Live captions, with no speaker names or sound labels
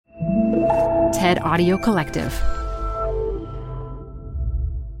TED Audio Collective.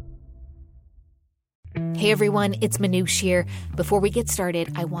 Hey everyone, it's Manoush here. Before we get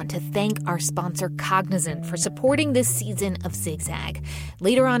started, I want to thank our sponsor Cognizant for supporting this season of Zigzag.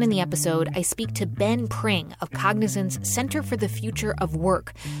 Later on in the episode, I speak to Ben Pring of Cognizant's Center for the Future of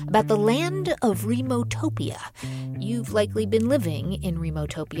Work about the land of Remotopia. You've likely been living in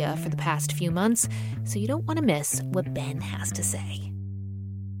Remotopia for the past few months, so you don't want to miss what Ben has to say.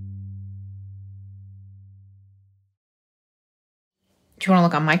 Do you want to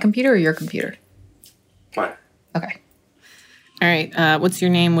look on my computer or your computer? Fine. Okay. All right. What's your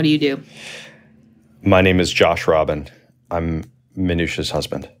name? What do you do? My name is Josh Robin. I'm Manoush's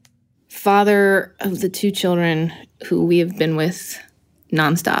husband. Father of the two children who we have been with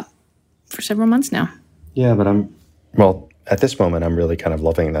nonstop for several months now. Yeah, but at this moment, I'm really kind of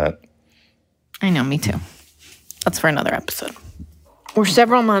loving that. I know, me too. That's for another episode. We're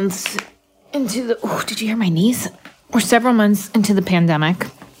several months into the... Oh, did you hear my niece? We're several months into the pandemic.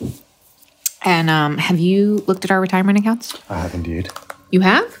 And have you looked at our retirement accounts? I have indeed. You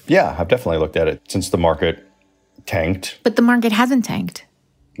have? Yeah, I've definitely looked at it since the market tanked. But the market hasn't tanked.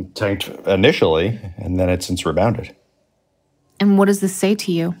 It tanked initially, and then it's since rebounded. And what does this say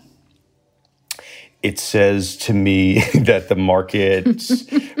to you? It says to me that the markets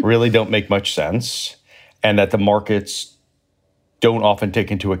really don't make much sense, and that the markets don't often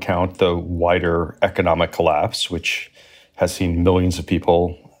take into account the wider economic collapse, which has seen millions of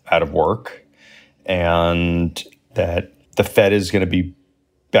people out of work, and that the Fed is going to be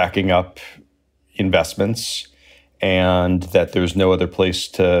backing up investments, and that there's no other place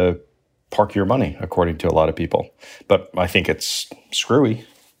to park your money, according to a lot of people. But I think it's screwy.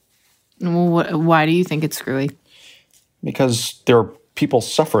 Why do you think it's screwy? Because there are people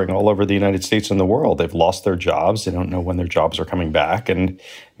suffering all over the United States and the world. They've lost their jobs. They don't know when their jobs are coming back. And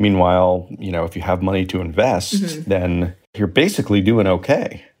meanwhile, if you have money to invest, then you're basically doing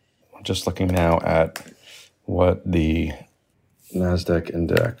okay. I'm just looking now at what the NASDAQ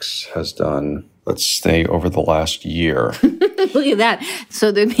index has done, let's say, over the last year. Look at that.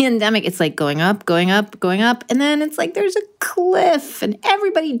 So the pandemic, it's like going up, going up, going up. And then it's like there's a cliff and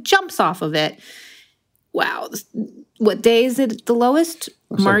everybody jumps off of it. Wow. What day is it the lowest?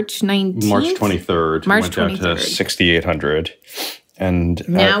 March 19th? March 23rd. March went 23rd. down to 6,800. And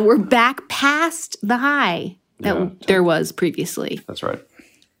now we're back past the high that there was previously. That's right.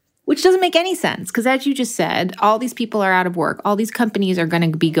 Which doesn't make any sense because, as you just said, all these people are out of work. All these companies are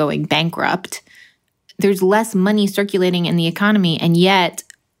going to be going bankrupt. There's less money circulating in the economy, and yet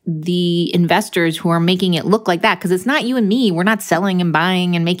the investors who are making it look like that, because it's not you and me. We're not selling and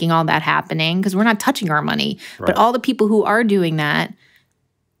buying and making all that happening because we're not touching our money. Right. But all the people who are doing that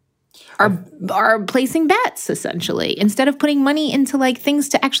are placing bets, essentially, instead of putting money into things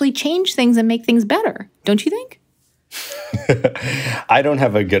to actually change things and make things better. Don't you think? I don't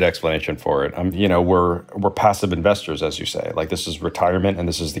have a good explanation for it. We're passive investors, as you say. This is retirement and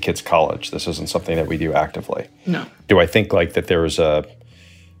this is the kids' college. This isn't something that we do actively. No. Do I think that there's a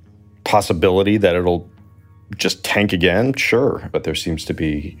possibility that it'll just tank again? Sure. But there seems to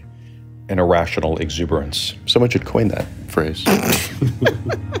be an irrational exuberance. Someone should coin that phrase.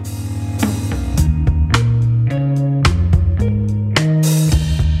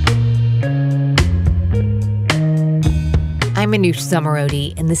 I'm Manoush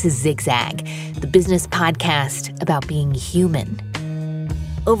Zomorodi, and this is Zigzag, the business podcast about being human.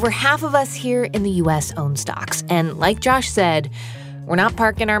 Over half of us here in the U.S. own stocks, and like Josh said, we're not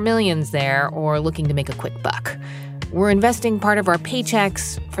parking our millions there or looking to make a quick buck. We're investing part of our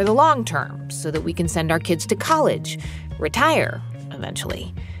paychecks for the long term so that we can send our kids to college, retire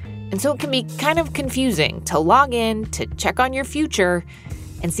eventually. And so it can be kind of confusing to log in, to check on your future,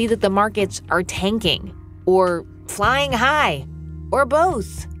 and see that the markets are tanking or flying high, or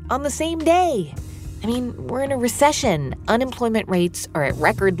both, on the same day. I mean, we're in a recession. Unemployment rates are at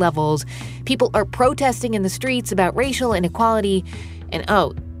record levels. People are protesting in the streets about racial inequality. And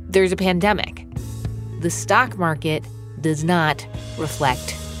there's a pandemic. The stock market does not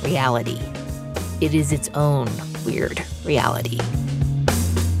reflect reality. It is its own weird reality.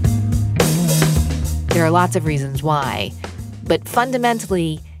 There are lots of reasons why, but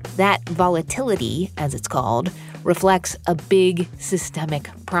fundamentally, that volatility, as it's called, reflects a big systemic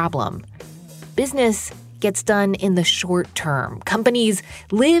problem. Business gets done in the short term. Companies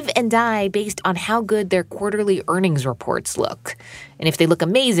live and die based on how good their quarterly earnings reports look. And if they look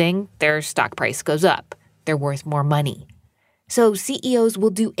amazing, their stock price goes up. They're worth more money. So CEOs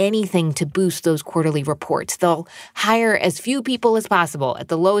will do anything to boost those quarterly reports. They'll hire as few people as possible at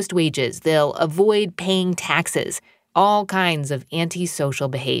the lowest wages. They'll avoid paying taxes. All kinds of antisocial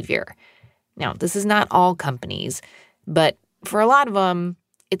behavior. Now, this is not all companies, but for a lot of them,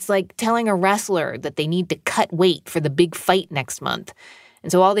 it's like telling a wrestler that they need to cut weight for the big fight next month.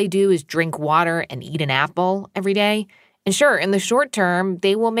 And so all they do is drink water and eat an apple every day. And sure, in the short term,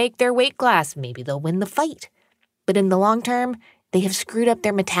 they will make their weight class. Maybe they'll win the fight. But in the long term, they have screwed up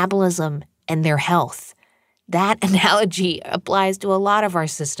their metabolism and their health. That analogy applies to a lot of our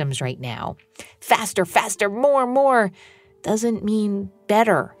systems right now. Faster, faster, more doesn't mean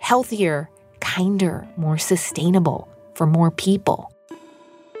better, healthier, kinder, more sustainable for more people.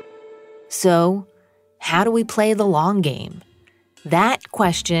 So, how do we play the long game? That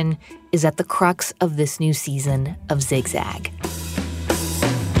question is at the crux of this new season of Zigzag.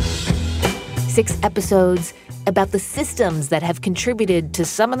 6 episodes about the systems that have contributed to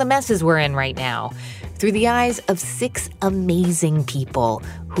some of the messes we're in right now, through the eyes of 6 amazing people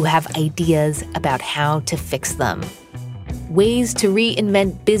who have ideas about how to fix them. Ways to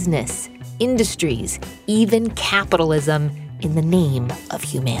reinvent business, industries, even capitalism in the name of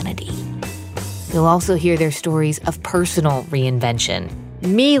humanity. You'll also hear their stories of personal reinvention.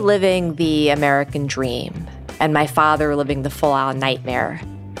 Me living the American dream and my father living the full-on nightmare,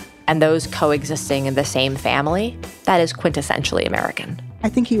 and those coexisting in the same family, that is quintessentially American. I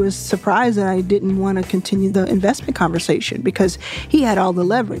think he was surprised that I didn't want to continue the investment conversation because he had all the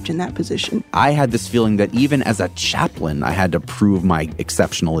leverage in that position. I had this feeling that even as a chaplain, I had to prove my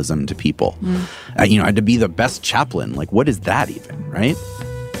exceptionalism to people. I had to be the best chaplain. Like, what is that even, right?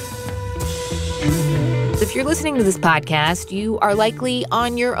 If you're listening to this podcast, you are likely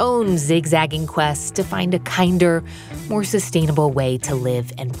on your own zigzagging quest to find a kinder, more sustainable way to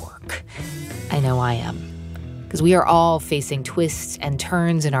live and work. I know I am. Because we are all facing twists and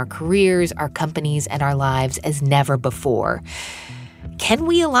turns in our careers, our companies, and our lives as never before. Can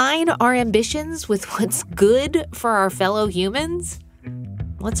we align our ambitions with what's good for our fellow humans?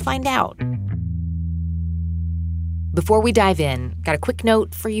 Let's find out. Before we dive in, got a quick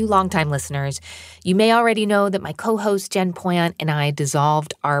note for you longtime listeners. You may already know that my co-host Jen Poyant and I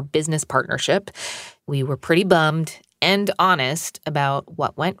dissolved our business partnership. We were pretty bummed and honest about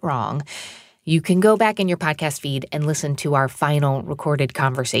what went wrong. You can go back in your podcast feed and listen to our final recorded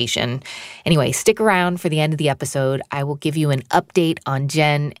conversation. Anyway, stick around for the end of the episode. I will give you an update on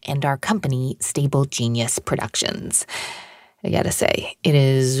Jen and our company, Stable Genius Productions. I gotta say, it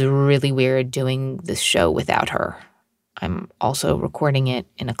is really weird doing this show without her. I'm also recording it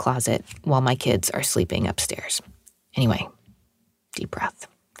in a closet while my kids are sleeping upstairs. Anyway, deep breath.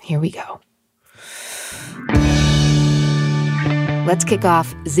 Here we go. Let's kick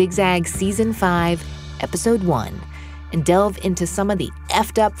off Zigzag Season 5, Episode 1, and delve into some of the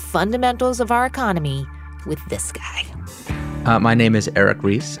effed up fundamentals of our economy with this guy. My name is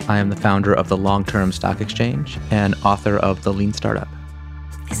Ries. I am the founder of the Long-Term Stock Exchange and author of The Lean Startup.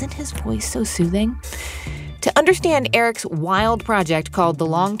 Isn't his voice so soothing? To understand Eric's wild project called the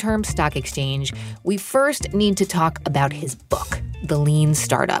Long-Term Stock Exchange, we first need to talk about his book, The Lean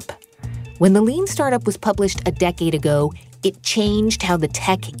Startup. When The Lean Startup was published a decade ago, it changed how the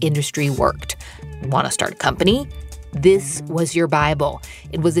tech industry worked. Want to start a company? This was your Bible.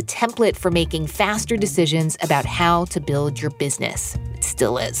 It was a template for making faster decisions about how to build your business. It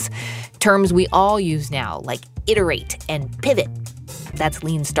still is. Terms we all use now, like iterate and pivot. That's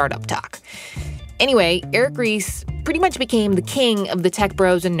lean startup talk. Anyway, Eric Ries pretty much became the king of the tech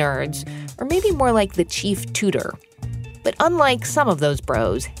bros and nerds, or maybe more like the chief tutor. But unlike some of those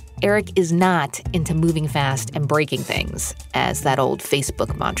bros, Eric is not into moving fast and breaking things, as that old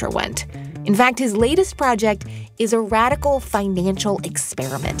Facebook mantra went. In fact, his latest project is a radical financial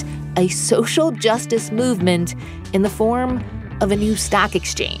experiment, a social justice movement in the form of a new stock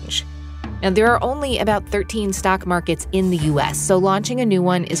exchange. Now, there are only about 13 stock markets in the U.S., so launching a new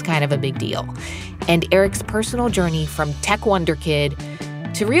one is kind of a big deal. And Eric's personal journey from tech wonder kid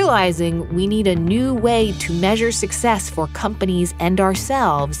to realizing we need a new way to measure success for companies and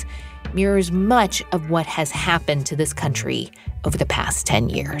ourselves mirrors much of what has happened to this country over the past 10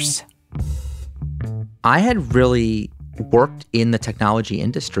 years. I had really worked in the technology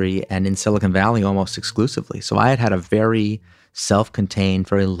industry and in Silicon Valley almost exclusively. So I had a very self-contained,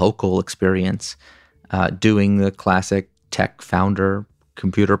 very local experience doing the classic tech founder,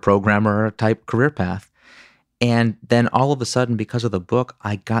 computer programmer type career path. And then all of a sudden, because of the book,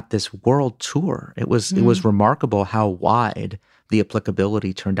 I got this world tour. It was remarkable how wide the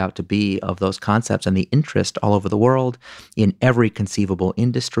applicability turned out to be of those concepts and the interest all over the world in every conceivable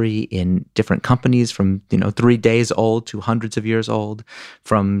industry, in different companies from, 3 days old to hundreds of years old,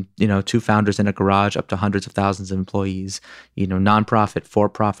 from, 2 founders in a garage up to hundreds of thousands of employees, nonprofit,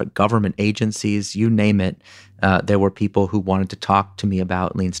 for-profit, government agencies, you name it. There were people who wanted to talk to me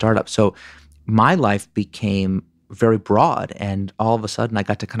about lean startups. So my life became very broad. And all of a sudden, I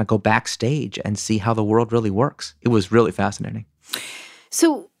got to kind of go backstage and see how the world really works. It was really fascinating.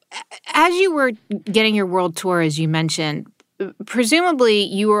 So as you were getting your world tour, as you mentioned, presumably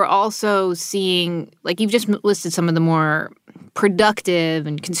you were also seeing, like you've just listed some of the more productive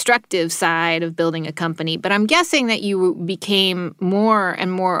and constructive side of building a company, but I'm guessing that you became more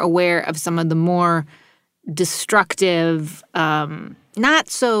and more aware of some of the more destructive, not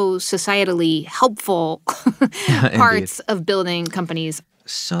so societally helpful parts of building companies.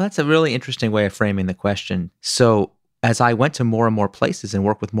 So that's a really interesting way of framing the question. So as I went to more and more places and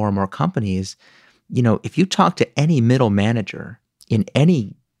worked with more and more companies, if you talk to any middle manager in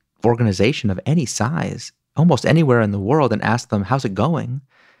any organization of any size, almost anywhere in the world, and ask them, how's it going?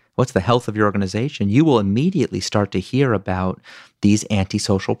 What's the health of your organization? You will immediately start to hear about these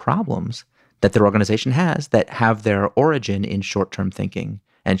antisocial problems that their organization has that have their origin in short-term thinking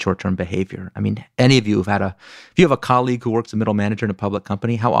and short-term behavior. I mean, any of you if you have a colleague who works a middle manager in a public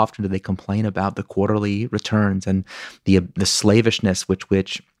company, how often do they complain about the quarterly returns and the slavishness with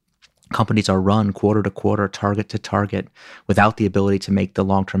which companies are run quarter to quarter, target to target, without the ability to make the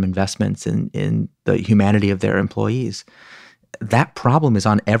long-term investments in the humanity of their employees? That problem is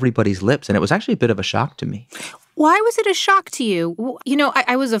on everybody's lips, and it was actually a bit of a shock to me. Why was it a shock to you?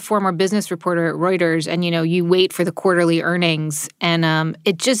 I was a former business reporter at Reuters, and, you wait for the quarterly earnings. And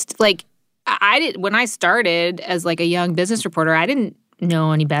it just, when I started as, a young business reporter, I didn't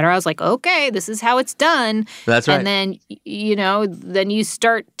know any better. I was like, okay, this is how it's done. That's right. And then, then you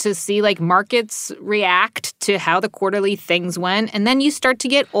start to see, markets react to how the quarterly things went. And then you start to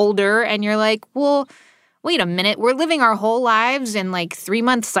get older, and you're like, well, wait a minute, we're living our whole lives in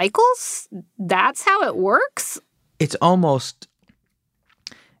 3-month cycles? That's how it works? It's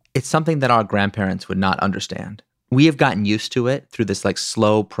something that our grandparents would not understand. We have gotten used to it through this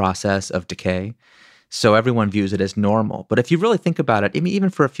slow process of decay. So everyone views it as normal. But if you really think about it, even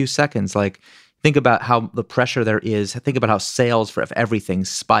for a few seconds, think about how the pressure there is. Think about how sales for everything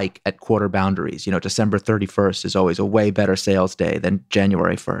spike at quarter boundaries. December 31st is always a way better sales day than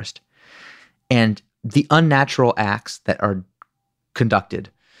January 1st. And the unnatural acts that are conducted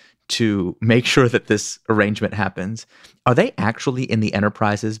to make sure that this arrangement happens, are they actually in the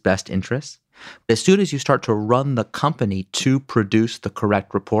enterprise's best interests? As soon as you start to run the company to produce the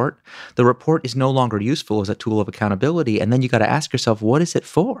correct report, the report is no longer useful as a tool of accountability. And then you got to ask yourself, what is it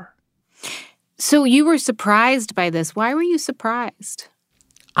for? So you were surprised by this. Why were you surprised?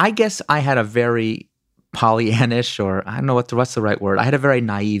 I guess I had a very Pollyannish, or I don't know what's the right word. I had a very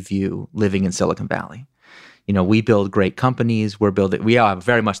naive view living in Silicon Valley. We build great companies. We have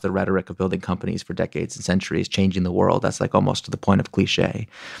very much the rhetoric of building companies for decades and centuries, changing the world. That's almost to the point of cliche.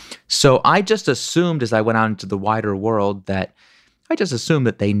 So I just assumed as I went out into the wider world that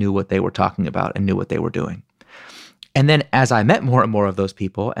they knew what they were talking about and knew what they were doing. And then as I met more and more of those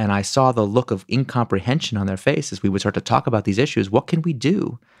people and I saw the look of incomprehension on their face as we would start to talk about these issues, what can we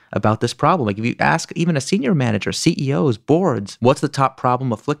do about this problem? If you ask even a senior manager, CEOs, boards, what's the top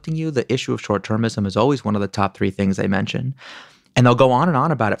problem afflicting you? The issue of short-termism is always one of the top 3 things they mention. And they'll go on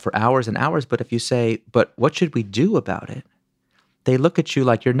about it for hours and hours. But if you say, but what should we do about it? They look at you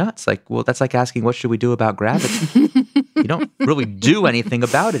like you're nuts. Well, that's like asking, what should we do about gravity? You don't really do anything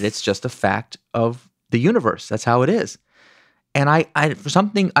about it. It's just a fact of the universe. That's how it is. And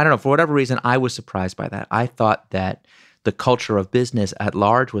for whatever reason, I was surprised by that. I thought that the culture of business at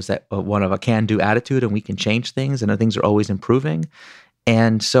large was that one of a can-do attitude, and we can change things, and things are always improving.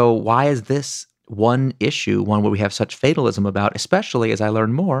 And so why is this one issue, one where we have such fatalism about, especially as I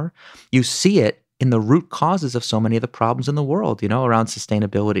learn more, you see it in the root causes of so many of the problems in the world, around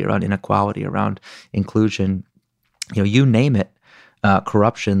sustainability, around inequality, around inclusion, you name it.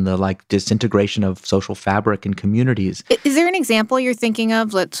 Corruption, the disintegration of social fabric and communities. Is there an example you're thinking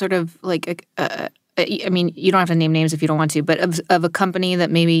of? Let's sort of you don't have to name names if you don't want to, but of a company that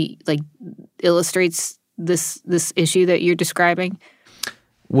maybe illustrates this issue that you're describing?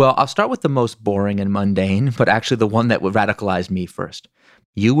 Well, I'll start with the most boring and mundane, but actually the one that would radicalize me first.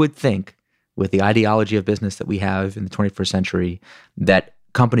 You would think, with the ideology of business that we have in the 21st century, that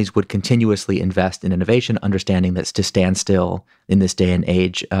companies would continuously invest in innovation, understanding that to stand still in this day and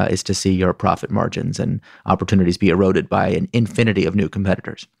age is to see your profit margins and opportunities be eroded by an infinity of new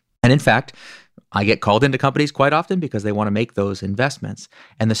competitors. And in fact, I get called into companies quite often because they want to make those investments.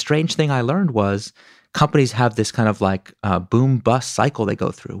 And the strange thing I learned was companies have this kind of boom-bust cycle they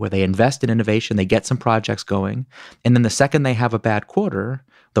go through where they invest in innovation, they get some projects going, and then the second they have a bad quarter,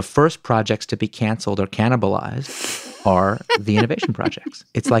 the first projects to be canceled or cannibalized are the innovation projects.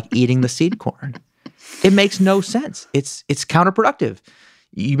 It's like eating the seed corn. It makes no sense. It's counterproductive.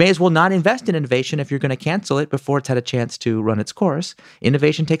 You may as well not invest in innovation if you're going to cancel it before it's had a chance to run its course.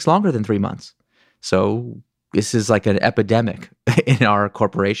 Innovation takes longer than 3 months. So this is like an epidemic in our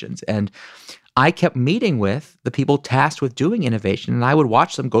corporations. And I kept meeting with the people tasked with doing innovation, and I would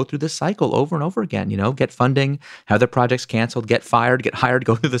watch them go through this cycle over and over again, get funding, have their projects canceled, get fired, get hired,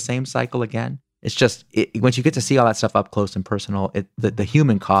 go through the same cycle again. It's just, once you get to see all that stuff up close and personal, the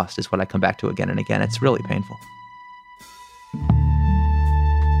human cost is what I come back to again and again. It's really painful.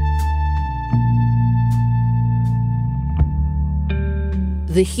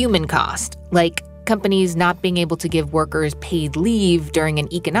 The human cost, like companies not being able to give workers paid leave during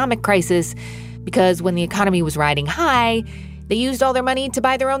an economic crisis because when the economy was riding high, they used all their money to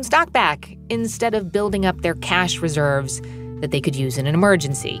buy their own stock back instead of building up their cash reserves that they could use in an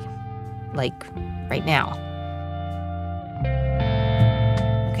emergency, like right now.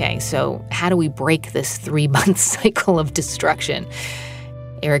 Okay, so how do we break this 3-month cycle of destruction?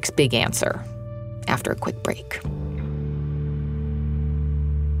 Eric's big answer after a quick break.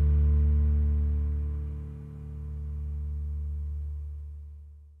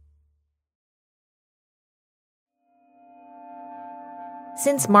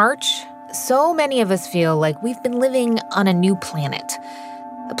 Since March, so many of us feel like we've been living on a new planet,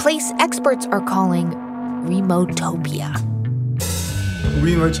 a place experts are calling Remotopia.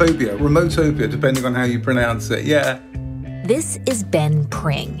 Remotopia, depending on how you pronounce it, yeah. This is Ben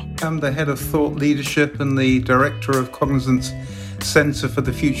Pring. I'm the head of thought leadership and the director of Cognizant's Center for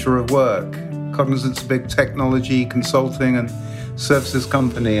the Future of Work. Cognizant's a big technology, consulting, and services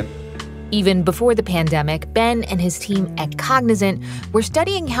company. Even before the pandemic, Ben and his team at Cognizant were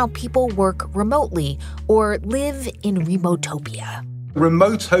studying how people work remotely or live in Remotopia.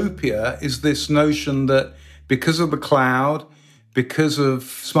 Remotopia is this notion that because of the cloud, because of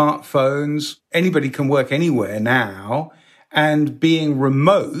smartphones, anybody can work anywhere now. And being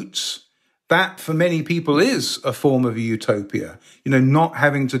remote, that for many people is a form of a utopia. Not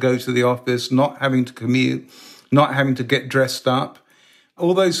having to go to the office, not having to commute, not having to get dressed up.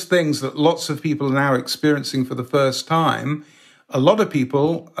 All those things that lots of people are now experiencing for the first time, a lot of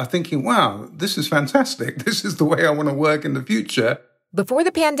people are thinking, wow, this is fantastic. This is the way I want to work in the future. Before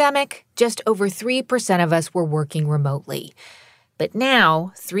the pandemic, just over 3% of us were working remotely. But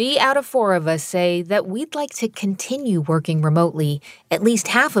now, 3 out of 4 of us say that we'd like to continue working remotely at least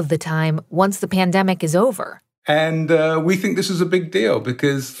half of the time once the pandemic is over. And we think this is a big deal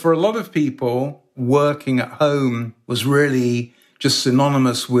because for a lot of people, working at home was really just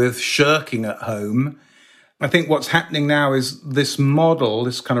synonymous with shirking at home. I think what's happening now is this model,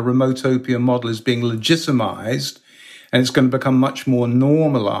 this kind of Remotopia model is being legitimized and it's going to become much more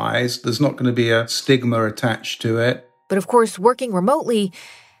normalized. There's not going to be a stigma attached to it. But of course, working remotely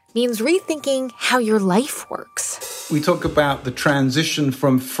means rethinking how your life works. We talk about the transition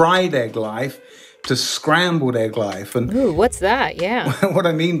from fried egg life to scrambled egg life. And ooh, what's that? Yeah. What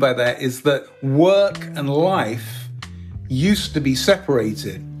I mean by that is that work and life used to be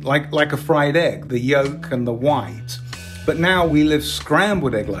separated, like a fried egg, the yolk and the white. But now we live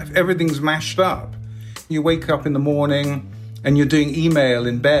scrambled egg life. Everything's mashed up. You wake up in the morning and you're doing email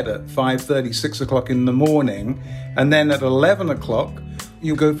in bed at 5:30, 6 o'clock in the morning. And then at 11 o'clock,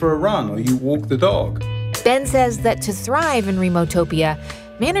 you go for a run or you walk the dog. Ben says that to thrive in Remotopia,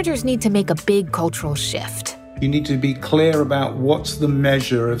 managers need to make a big cultural shift. You need to be clear about what's the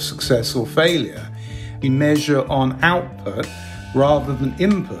measure of success or failure. You measure on output rather than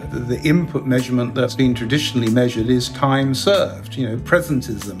input. The input measurement that's been traditionally measured is time served,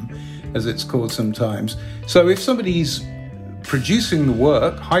 presentism, as it's called sometimes. So if somebody's producing the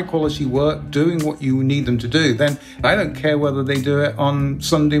work, high quality work, doing what you need them to do, then I don't care whether they do it on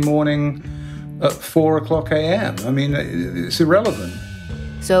Sunday morning at 4 o'clock a.m. I mean, it's irrelevant.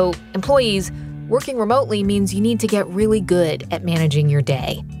 So employees, working remotely means you need to get really good at managing your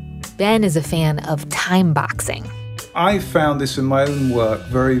day. Ben is a fan of time boxing. I found this in my own work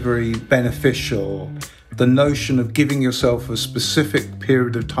very, very beneficial. The notion of giving yourself a specific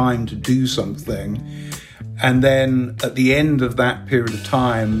period of time to do something. And then at the end of that period of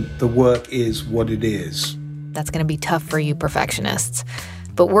time, the work is what it is. That's going to be tough for you perfectionists.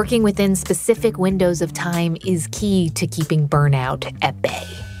 But working within specific windows of time is key to keeping burnout at bay.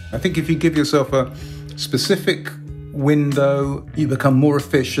 I think if you give yourself a specific window, you become more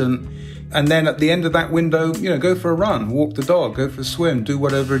efficient. And then at the end of that window, go for a run, walk the dog, go for a swim, do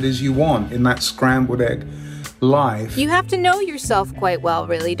whatever it is you want in that scrambled egg life. You have to know yourself quite well,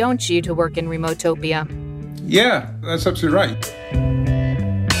 really, don't you, to work in Remotopia? Yeah, that's absolutely right.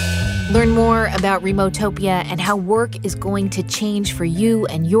 Learn more about Remotopia and how work is going to change for you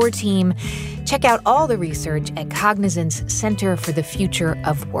and your team. Check out all the research at Cognizant's Center for the Future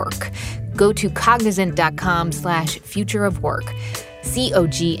of Work. Go to cognizant.com/future of work.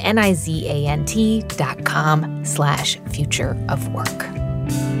 cognizant.com/future of work.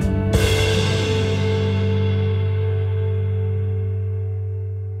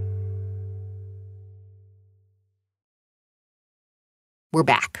 We're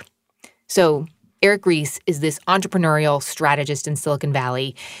back. So Eric Ries is this entrepreneurial strategist in Silicon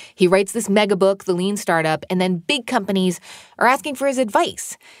Valley. He writes this mega book, The Lean Startup, and then big companies are asking for his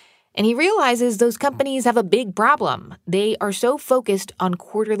advice. And he realizes those companies have a big problem. They are so focused on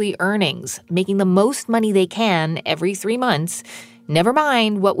quarterly earnings, making the most money they can every 3 months, never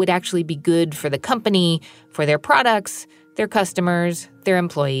mind what would actually be good for the company, for their products, their customers, their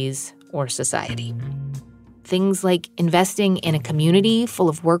employees, or society. Things like investing in a community full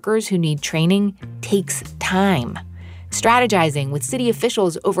of workers who need training takes time. Strategizing with city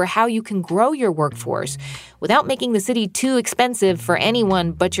officials over how you can grow your workforce without making the city too expensive for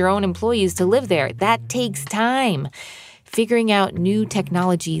anyone but your own employees to live there, that takes time. Figuring out new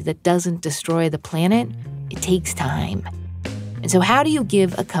technology that doesn't destroy the planet, it takes time. And so how do you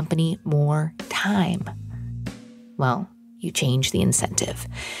give a company more time? Well, you change the incentive.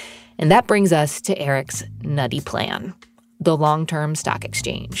 And that brings us to Eric's nutty plan, the long-term stock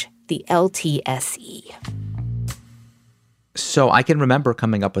exchange, the LTSE. So I can remember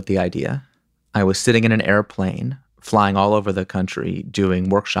coming up with the idea. I was sitting in an airplane, flying all over the country, doing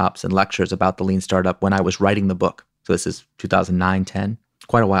workshops and lectures about the Lean Startup when I was writing the book. So this is 2009, 10,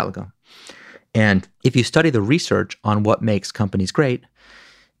 quite a while ago. And if you study the research on what makes companies great,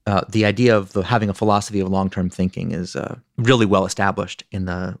 the idea of having a philosophy of long-term thinking is really well established in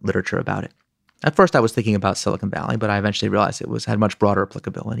the literature about it. At first, I was thinking about Silicon Valley, but I eventually realized it had much broader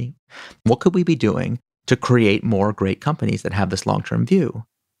applicability. What could we be doing to create more great companies that have this long-term view?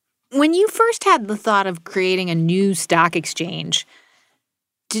 When you first had the thought of creating a new stock exchange,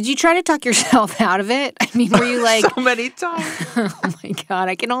 did you try to talk yourself out of it? I mean, were you like... So many times. Oh, my God.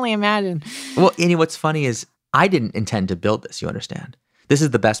 I can only imagine. Well, what's funny is I didn't intend to build this, you understand? This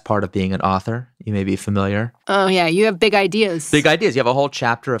is the best part of being an author. You may be familiar. Oh, yeah. You have big ideas. Big ideas. You have a whole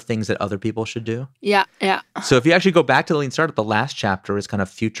chapter of things that other people should do. Yeah, yeah. So if you actually go back to the Lean Startup, the last chapter is kind of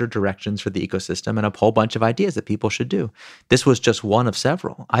future directions for the ecosystem and a whole bunch of ideas that people should do. This was just one of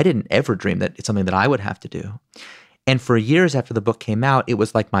several. I didn't ever dream that it's something that I would have to do. And for years after the book came out, it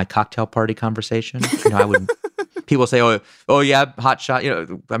was like my cocktail party conversation. People say, oh yeah, hot shot. I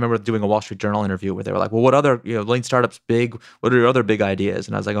remember doing a Wall Street Journal interview where they were like, well, what other, Lean Startup's big, what are your other big ideas?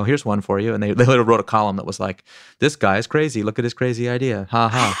 And I was like, oh, here's one for you. And they later wrote a column that was like, this guy is crazy. Look at his crazy idea. Ha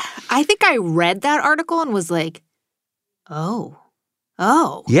ha. I think I read that article and was like, oh.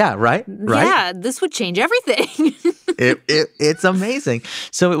 Yeah, right? Yeah, this would change everything. It's amazing.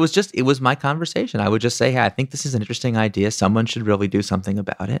 So it was my conversation. I would just say, hey, I think this is an interesting idea. Someone should really do something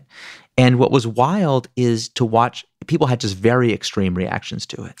about it. And what was wild is to watch, people had just very extreme reactions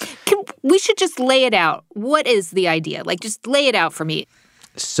to it. We should just lay it out. What is the idea? Like, just lay it out for me.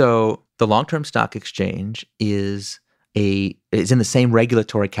 So the long-term stock exchange is in the same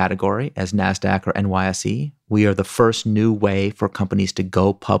regulatory category as NASDAQ or NYSE. We are the first new way for companies to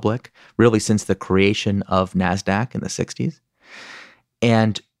go public, really since the creation of NASDAQ in the 60s.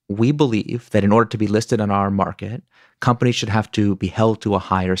 And we believe that in order to be listed on our market, companies should have to be held to a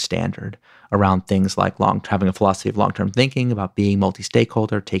higher standard around things like having a philosophy of long-term thinking, about being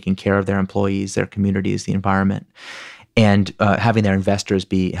multi-stakeholder, taking care of their employees, their communities, the environment, and having their investors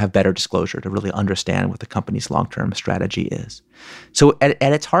have better disclosure to really understand what the company's long-term strategy is. So at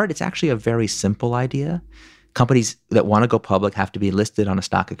its heart, it's actually a very simple idea. Companies that want to go public have to be listed on a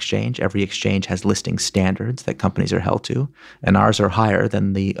stock exchange. Every exchange has listing standards that companies are held to, and ours are higher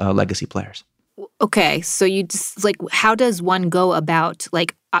than the legacy players. Okay, so you just, how does one go about,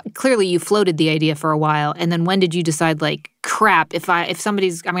 clearly you floated the idea for a while, and then when did you decide, crap, if I'm going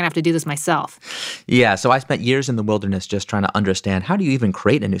to have to do this myself? Yeah, so I spent years in the wilderness just trying to understand, how do you even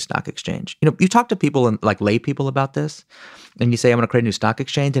create a new stock exchange? You talk to people, lay people about this, and you say, I'm going to create a new stock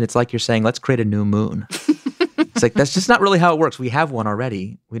exchange, and it's like you're saying, let's create a new moon. It's like, that's just not really how it works. We have one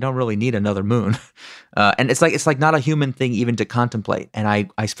already. We don't really need another moon. And it's like not a human thing even to contemplate. And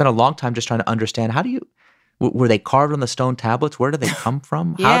I spent a long time just trying to understand, were they carved on the stone tablets? Where do they come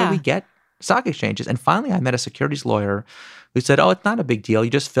from? Yeah. How do we get stock exchanges? And finally, I met a securities lawyer who said, oh, it's not a big deal.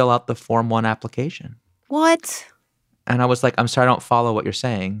 You just fill out the Form 1 application. What? And I was like, I'm sorry, I don't follow what you're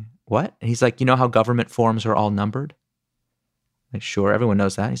saying. What? And he's like, you know how government forms are all numbered? Like, sure, everyone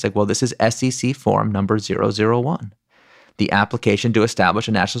knows that. He's like, well, this is SEC form number 001. the application to establish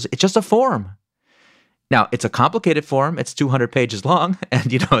a national, it's just a form. Now, it's a complicated form. It's 200 pages long,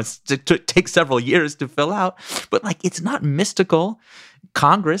 and it takes several years to fill out. But it's not mystical.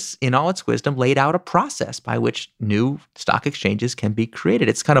 Congress, in all its wisdom, laid out a process by which new stock exchanges can be created.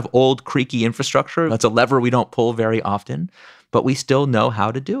 It's kind of old, creaky infrastructure. That's a lever we don't pull very often, but we still know how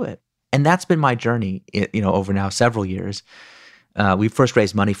to do it. And that's been my journey, over now several years. We first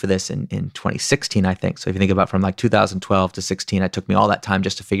raised money for this in 2016, I think. So if you think about from 2012 to 16, it took me all that time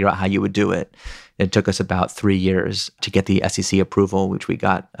just to figure out how you would do it. It took us about 3 years to get the SEC approval, which we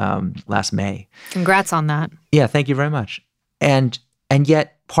got last May. Congrats on that. Yeah, thank you very much. And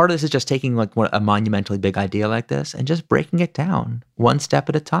yet part of this is just taking a monumentally big idea like this and just breaking it down one step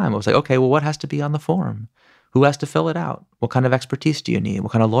at a time. I was like, okay, well, what has to be on the form? Who has to fill it out? What kind of expertise do you need?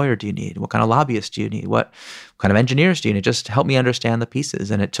 What kind of lawyer do you need? What kind of lobbyist do you need? What kind of engineers do you need? Just help me understand the pieces.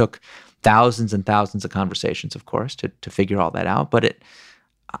 And it took thousands and thousands of conversations, of course, to figure all that out. But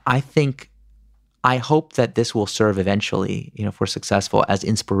I hope that this will serve eventually, if we're successful, as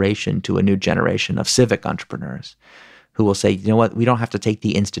inspiration to a new generation of civic entrepreneurs who will say, you know what, we don't have to take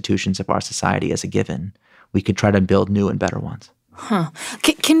the institutions of our society as a given. We could try to build new and better ones. Huh.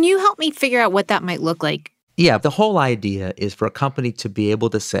 Can you help me figure out what that might look like? Yeah, the whole idea is for a company to be able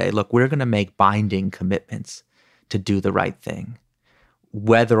to say, look, we're going to make binding commitments to do the right thing,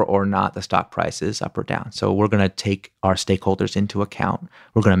 whether or not the stock price is up or down. So we're going to take our stakeholders into account.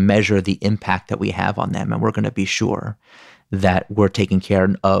 We're going to measure the impact that we have on them, and we're going to be sure that we're taking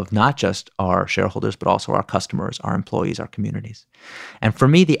care of not just our shareholders, but also our customers, our employees, our communities. And for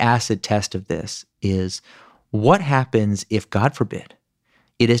me, the acid test of this is what happens if, God forbid,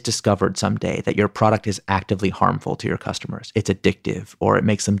 it is discovered someday that your product is actively harmful to your customers. It's addictive, or it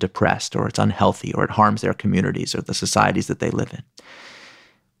makes them depressed, or it's unhealthy, or it harms their communities or the societies that they live in.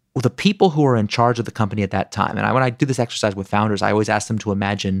 Well, the people who are in charge of the company at that time, and when I do this exercise with founders, I always ask them to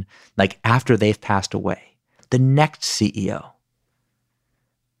imagine, after they've passed away, the next CEO,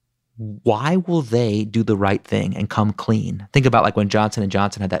 why will they do the right thing and come clean? Think about when Johnson &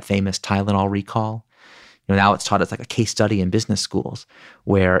 Johnson had that famous Tylenol recall. Now it's taught as a case study in business schools,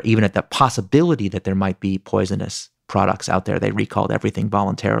 where even at the possibility that there might be poisonous products out there, they recalled everything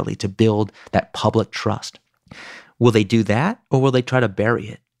voluntarily to build that public trust. Will they do that, or will they try to bury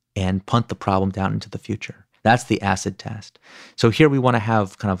it and punt the problem down into the future? That's the acid test. So here we want to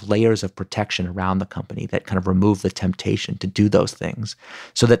have kind of layers of protection around the company that kind of remove the temptation to do those things,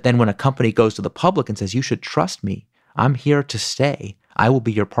 so that then when a company goes to the public and says, you should trust me, I'm here to stay, I will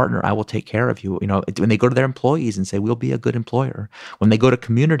be your partner, I will take care of you. When they go to their employees and say, we'll be a good employer. When they go to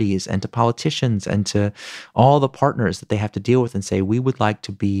communities and to politicians and to all the partners that they have to deal with and say, we would like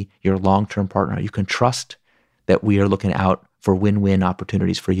to be your long-term partner. You can trust that we are looking out for win-win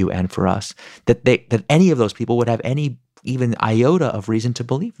opportunities for you and for us, that any of those people would have any even iota of reason to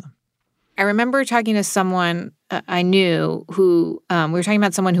believe them. I remember talking to someone I knew who, we were talking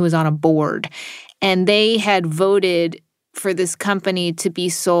about someone who was on a board, and they had voted for this company to be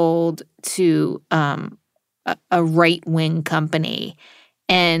sold to a right-wing company.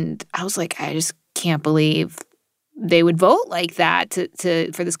 And I was like, I just can't believe they would vote like that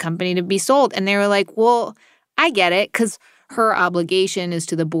for this company to be sold. And they were like, well, I get it, because her obligation is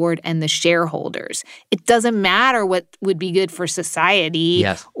to the board and the shareholders. It doesn't matter what would be good for society,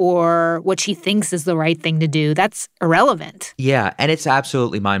 yes, or what she thinks is the right thing to do. That's irrelevant. Yeah, and it's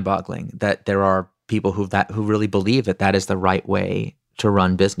absolutely mind-boggling that there are people who really believe that is the right way to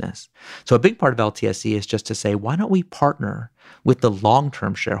run business. So a big part of LTSC is just to say, why don't we partner with the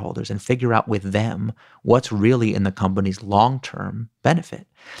long-term shareholders and figure out with them what's really in the company's long-term benefit?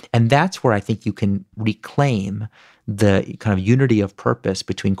 And that's where I think you can reclaim the kind of unity of purpose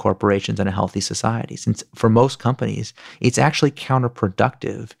between corporations and a healthy society. Since for most companies, it's actually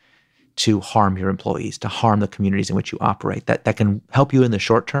counterproductive to harm your employees, to harm the communities in which you operate. That can help you in the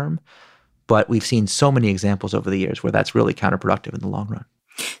short term, but we've seen so many examples over the years where that's really counterproductive in the long run.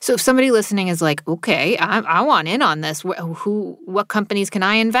 So if somebody listening is like, okay, I want in on this, what companies can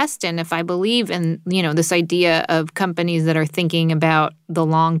I invest in if I believe in, this idea of companies that are thinking about the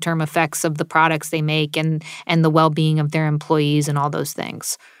long-term effects of the products they make and the well-being of their employees and all those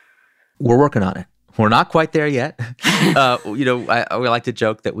things? We're working on it. We're not quite there yet. We like to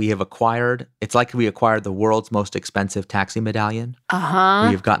joke that we have acquired, it's like we acquired the world's most expensive taxi medallion. Uh-huh.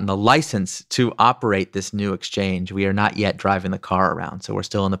 We have gotten the license to operate this new exchange. We are not yet driving the car around. So we're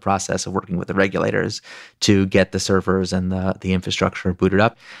still in the process of working with the regulators to get the servers and the infrastructure booted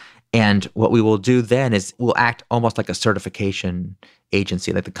up. And what we will do then is we'll act almost like a certification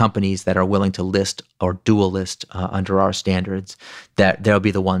agency, like the companies that are willing to list or dual list under our standards, that they'll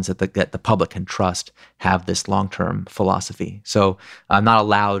be the ones that the public can trust have this long-term philosophy. So I'm not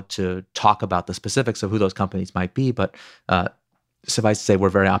allowed to talk about the specifics of who those companies might be, but suffice to say, we're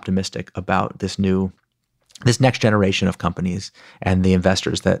very optimistic about this next generation of companies and the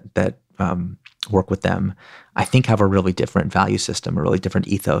investors that work with them. I think have a really different value system, a really different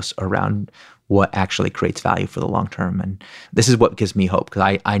ethos around what actually creates value for the long term. And this is what gives me hope,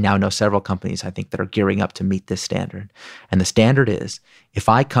 because I now know several companies, I think, that are gearing up to meet this standard. And the standard is, if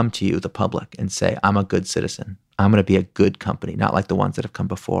I come to you, the public, and say, I'm a good citizen, I'm going to be a good company, not like the ones that have come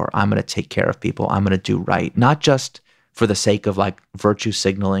before. I'm going to take care of people. I'm going to do right, not just for the sake of like virtue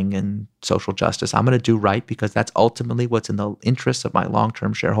signaling and social justice. I'm going to do right because that's ultimately what's in the interests of my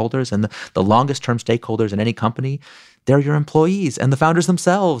long-term shareholders and the longest-term stakeholders in any company. They're your employees and the founders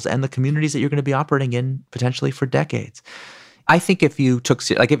themselves and the communities that you're going to be operating in potentially for decades. I think if you took,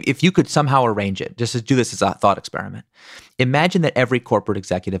 like if you could somehow arrange it, just to do this as a thought experiment, imagine that every corporate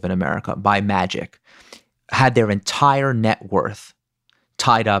executive in America, by magic, had their entire net worth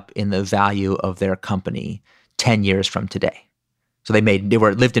tied up in the value of their company 10 years from today. So they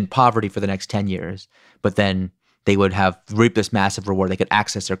lived in poverty for the next 10 years, but then they would have reaped this massive reward. They could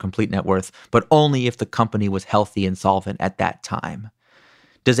access their complete net worth, but only if the company was healthy and solvent at that time.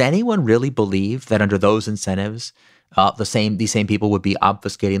 Does anyone really believe that under those incentives, these same people would be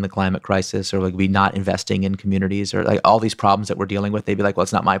obfuscating the climate crisis, or would be not investing in communities, or like all these problems that we're dealing with? They'd be like, well,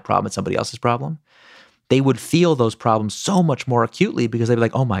 it's not my problem, it's somebody else's problem. They would feel those problems so much more acutely because they'd be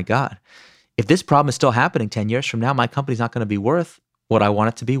like, oh my God, if this problem is still happening 10 years from now, my company's not going to be worth what I want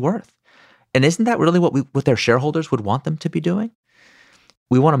it to be worth. And isn't that really what their shareholders would want them to be doing?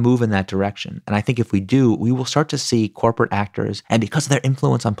 We want to move in that direction. And I think if we do, we will start to see corporate actors, and because of their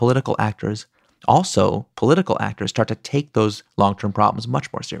influence on political actors, also political actors start to take those long-term problems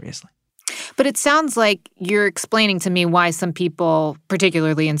much more seriously. But it sounds like you're explaining to me why some people,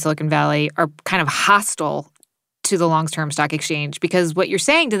 particularly in Silicon Valley, are kind of hostile to the long-term stock exchange, because what you're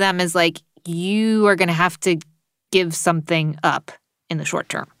saying to them is like, you are going to have to give something up in the short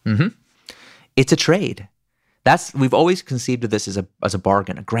term. Mm-hmm. It's a trade. We've always conceived of this as a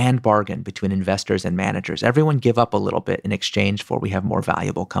bargain, a grand bargain between investors and managers. Everyone give up a little bit in exchange for we have more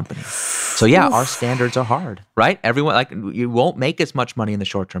valuable companies. So yeah, our standards are hard, right? Everyone, like, you won't make as much money in the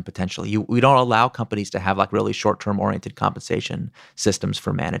short term potentially. We don't allow companies to have like really short term oriented compensation systems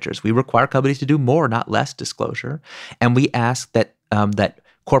for managers. We require companies to do more, not less disclosure, and we ask that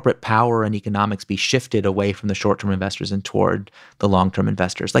corporate power and economics be shifted away from the short term investors and toward the long term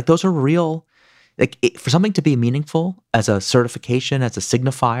investors. Like, those are real. For something to be meaningful as a certification, as a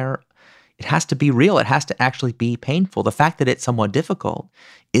signifier, it has to be real. It has to actually be painful. The fact that it's somewhat difficult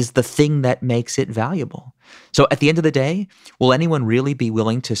is the thing that makes it valuable. So at the end of the day, will anyone really be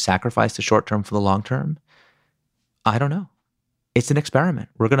willing to sacrifice the short term for the long term? I don't know. It's an experiment.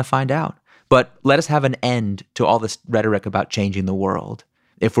 We're going to find out. But let us have an end to all this rhetoric about changing the world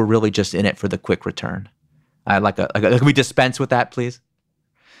if we're really just in it for the quick return. Can we dispense with that, please?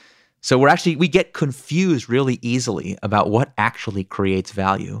 So we get confused really easily about what actually creates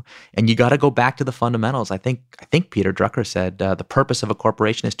value. And you got to go back to the fundamentals. I think Peter Drucker said the purpose of a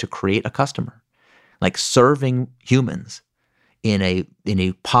corporation is to create a customer, like serving humans in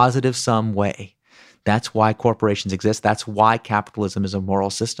a positive sum way. That's why corporations exist. That's why capitalism is a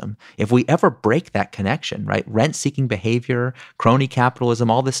moral system. If we ever break that connection, right? Rent-seeking behavior, crony capitalism,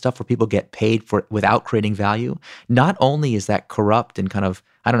 all this stuff where people get paid for without creating value, not only is that corrupt and kind of,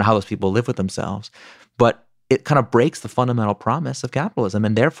 I don't know how those people live with themselves, but it kind of breaks the fundamental promise of capitalism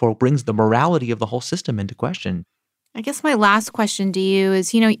and therefore brings the morality of the whole system into question. I guess my last question to you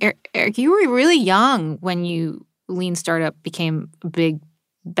is, Eric, you were really young when Lean Startup became a big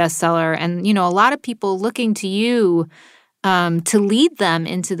bestseller, and a lot of people looking to you to lead them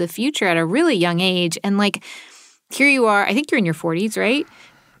into the future at a really young age. And like, here you are, I think you're in your 40s, right?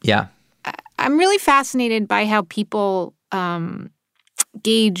 Yeah. I'm really fascinated by how people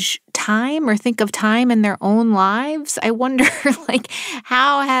gauge time or think of time in their own lives. I wonder, like,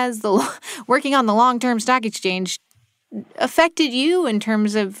 how has working on the long-term stock exchange affected you in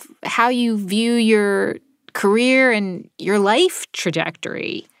terms of how you view your career and your life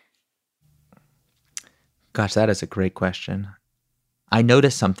trajectory? Gosh, that is a great question. I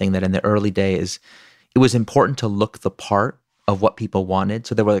noticed something that in the early days, it was important to look the part of what people wanted.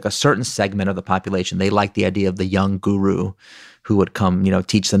 So there were like a certain segment of the population. They liked the idea of the young guru who would come,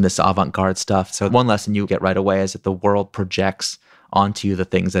 teach them this avant-garde stuff. So one lesson you get right away is that the world projects onto you the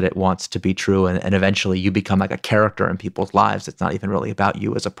things that it wants to be true. And eventually you become like a character in people's lives. It's not even really about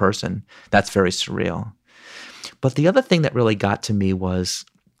you as a person. That's very surreal. But the other thing that really got to me was,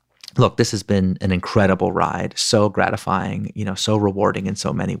 look, this has been an incredible ride, so gratifying, so rewarding in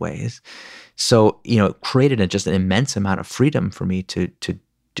so many ways. So, it created just an immense amount of freedom for me to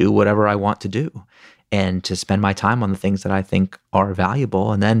do whatever I want to do and to spend my time on the things that I think are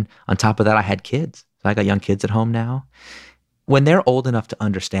valuable. And then on top of that, I had kids. So I got young kids at home now. When they're old enough to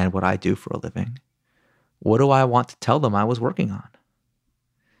understand what I do for a living, what do I want to tell them I was working on?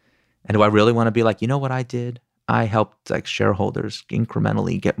 And do I really want to be like, you know what I did? I helped shareholders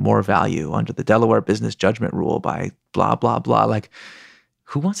incrementally get more value under the Delaware Business Judgment Rule by blah, blah, blah.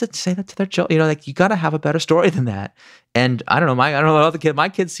 Who wants to say that to their children? You got to have a better story than that. And I don't know, my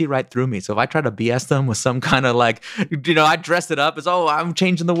kids see right through me. So if I try to BS them with some kind of I dress it up as, oh, I'm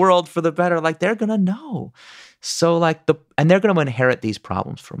changing the world for the better, they're going to know. So and they're going to inherit these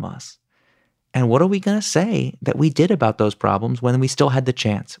problems from us. And what are we going to say that we did about those problems when we still had the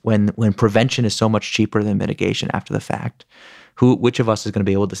chance, when prevention is so much cheaper than mitigation after the fact? Which of us is going to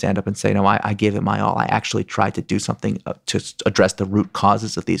be able to stand up and say, no, I gave it my all. I actually tried to do something to address the root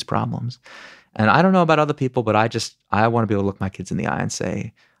causes of these problems. And I don't know about other people, but I want to be able to look my kids in the eye and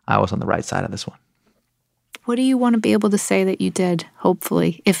say, I was on the right side of this one. What do you want to be able to say that you did,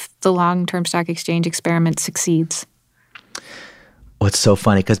 hopefully, if the long-term stock exchange experiment succeeds? Well, it's so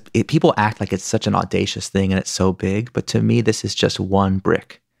funny because people act like it's such an audacious thing and it's so big. But to me, this is just one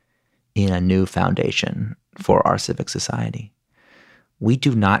brick in a new foundation for our civic society. We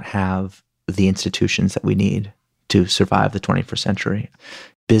do not have the institutions that we need to survive the 21st century.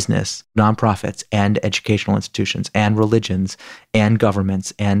 Business, nonprofits, and educational institutions, and religions, and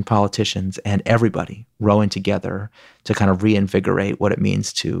governments, and politicians, and everybody rowing together to kind of reinvigorate what it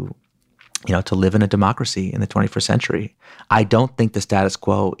means to live in a democracy in the 21st century. I don't think the status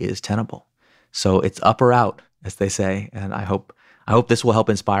quo is tenable. So it's up or out, as they say, and I hope this will help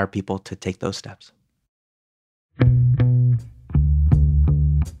inspire people to take those steps.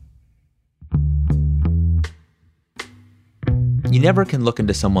 You never can look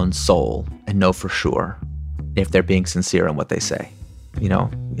into someone's soul and know for sure if they're being sincere in what they say, no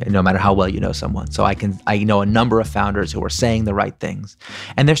matter how well you know someone. So I know a number of founders who are saying the right things.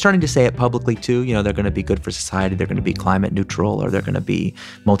 And they're starting to say it publicly too. They're going to be good for society. They're going to be climate neutral, or they're going to be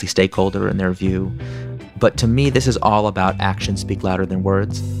multi-stakeholder in their view. But to me, this is all about actions speak louder than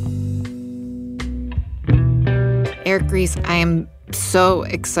words. Eric Ries, I am so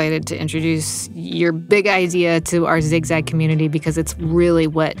excited to introduce your big idea to our Zigzag community because it's really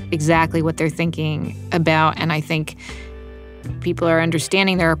exactly what they're thinking about. And I think people are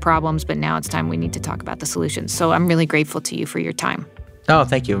understanding there are problems, but now it's time we need to talk about the solutions. So I'm really grateful to you for your time. Oh,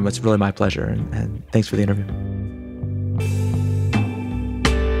 thank you. It's really my pleasure. And thanks for the interview.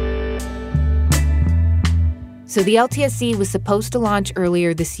 So the LTSC was supposed to launch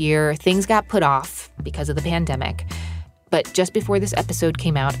earlier this year. Things got put off because of the pandemic. But just before this episode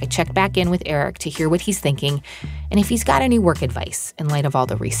came out, I checked back in with Eric to hear what he's thinking and if he's got any work advice in light of all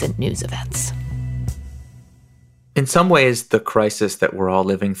the recent news events. In some ways, the crisis that we're all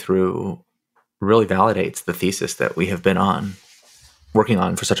living through really validates the thesis that we have been working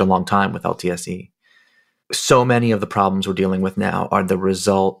on for such a long time with LTSE. So many of the problems we're dealing with now are the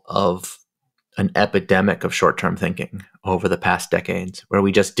result of an epidemic of short-term thinking over the past decades, where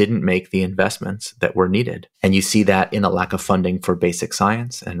we just didn't make the investments that were needed. And you see that in a lack of funding for basic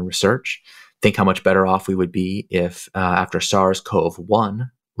science and research. Think how much better off we would be if after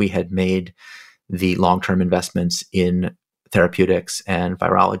SARS-CoV-1, we had made the long-term investments in therapeutics and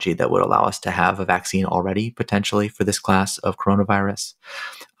virology that would allow us to have a vaccine already potentially for this class of coronavirus.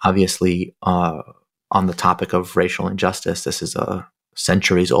 Obviously, on the topic of racial injustice, this is a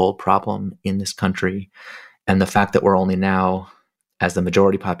centuries-old problem in this country. And the fact that we're only now, as the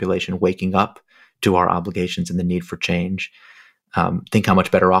majority population, waking up to our obligations and the need for change, think how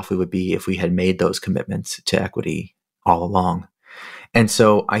much better off we would be if we had made those commitments to equity all along. And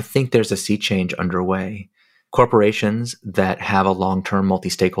so I think there's a sea change underway. Corporations that have a long-term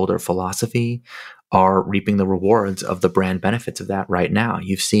multi-stakeholder philosophy are reaping the rewards of the brand benefits of that right now.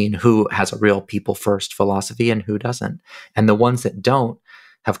 You've seen who has a real people-first philosophy and who doesn't. And the ones that don't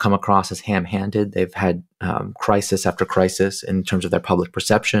have come across as ham-handed. They've had crisis after crisis in terms of their public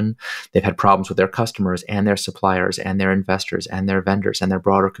perception. They've had problems with their customers and their suppliers and their investors and their vendors and their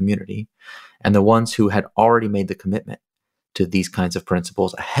broader community. And the ones who had already made the commitment to these kinds of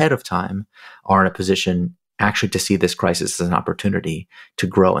principles ahead of time are in a position actually to see this crisis as an opportunity to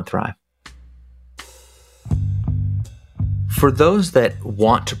grow and thrive. For those that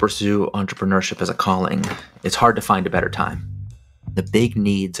want to pursue entrepreneurship as a calling, it's hard to find a better time. The big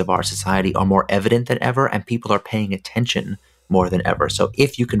needs of our society are more evident than ever, and people are paying attention more than ever. So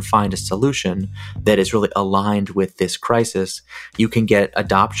if you can find a solution that is really aligned with this crisis, you can get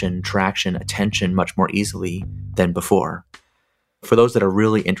adoption, traction, attention much more easily than before. For those that are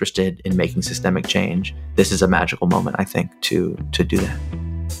really interested in making systemic change, this is a magical moment, I think, to do that.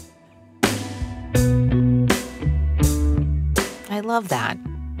 I love that.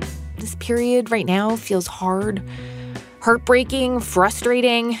 This period right now feels hard, heartbreaking,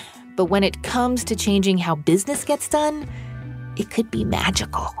 frustrating, but when it comes to changing how business gets done, it could be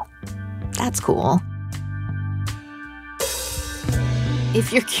magical. That's cool.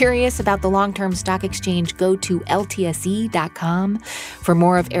 If you're curious about the long-term stock exchange, go to ltse.com. For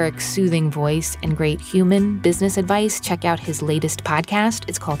more of Eric's soothing voice and great human business advice, check out his latest podcast.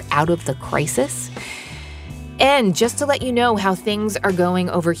 It's called Out of the Crisis. And just to let you know how things are going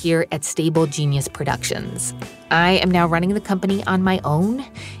over here at Stable Genius Productions, I am now running the company on my own,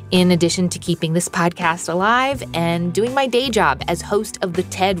 in addition to keeping this podcast alive and doing my day job as host of the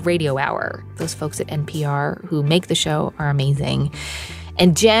TED Radio Hour. Those folks at NPR who make the show are amazing.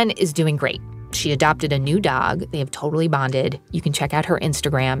 And Jen is doing great. She adopted a new dog. They have totally bonded. You can check out her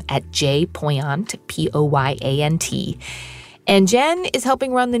Instagram at jpoyant, Poyant. And Jen is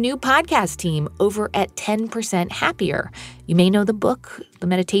helping run the new podcast team over at 10% Happier. You may know the book, the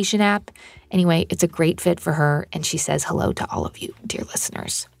meditation app. Anyway, it's a great fit for her, and she says hello to all of you, dear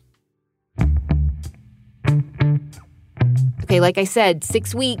listeners. Okay, like I said,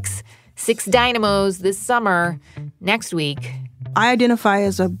 6 weeks, 6 dynamos this summer. Next week, I identify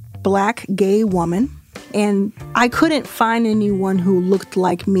as a Black gay woman, and I couldn't find anyone who looked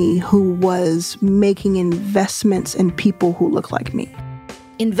like me who was making investments in people who look like me.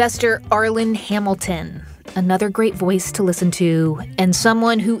 Investor Arlen Hamilton, another great voice to listen to, and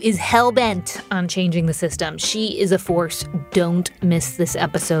someone who is hell-bent on changing the system. She is a force. Don't miss this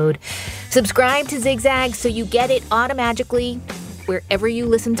episode. Subscribe to Zigzag so you get it automatically wherever you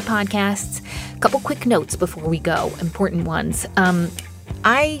listen to podcasts. A couple quick notes before we go, important ones.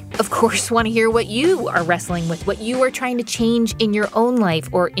 I, of course, want to hear what you are wrestling with, what you are trying to change in your own life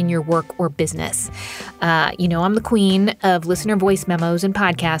or in your work or business. I'm the queen of listener voice memos and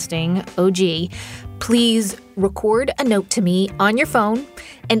podcasting, OG. Please record a note to me on your phone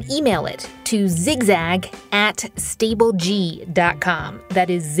and email it to zigzag@stableg.com. That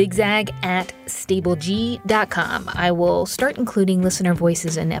is zigzag@stableg.com. I will start including listener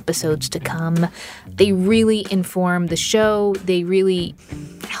voices in episodes to come. They really inform the show. They really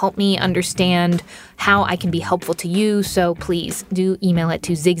help me understand how I can be helpful to you. So please do email it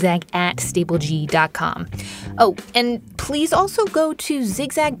to zigzag@stableg.com. Oh, and please also go to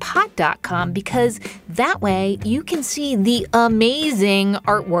zigzagpod.com because that way you can see the amazing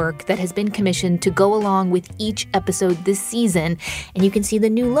artwork that has been commissioned to go along with each episode this season. And you can see the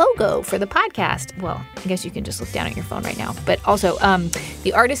new logo for the podcast. Well, I guess you can just look down at your phone right now. But also,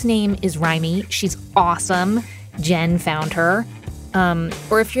 the artist's name is Ries. She's awesome. Jen found her.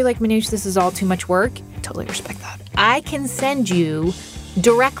 Or if you're like, Manoush, this is all too much work, totally respect that. I can send you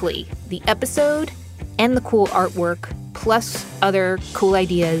directly the episode and the cool artwork, plus other cool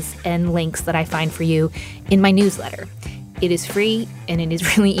ideas and links that I find for you in my newsletter. It is free, and it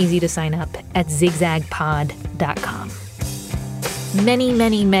is really easy to sign up at zigzagpod.com. Many,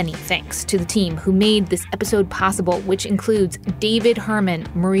 many, many thanks to the team who made this episode possible, which includes David Herman,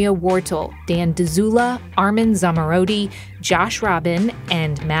 Maria Wartel, Dan DeZula, Armin Zamarodi, Josh Robin,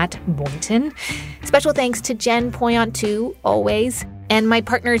 and Matt Boynton. Special thanks to Jen Poyant, too, always. And my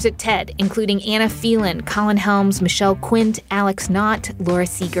partners at TED, including Anna Phelan, Colin Helms, Michelle Quint, Alex Knott, Laura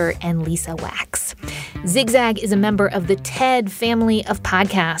Seeger, and Lisa Wax. Zigzag is a member of the TED family of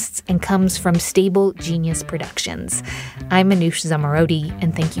podcasts and comes from Stable Genius Productions. I'm Manoush Zamarodi,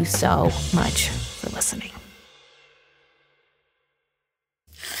 and thank you so much for listening.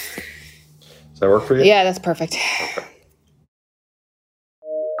 Does that work for you? Yeah, that's perfect. Okay.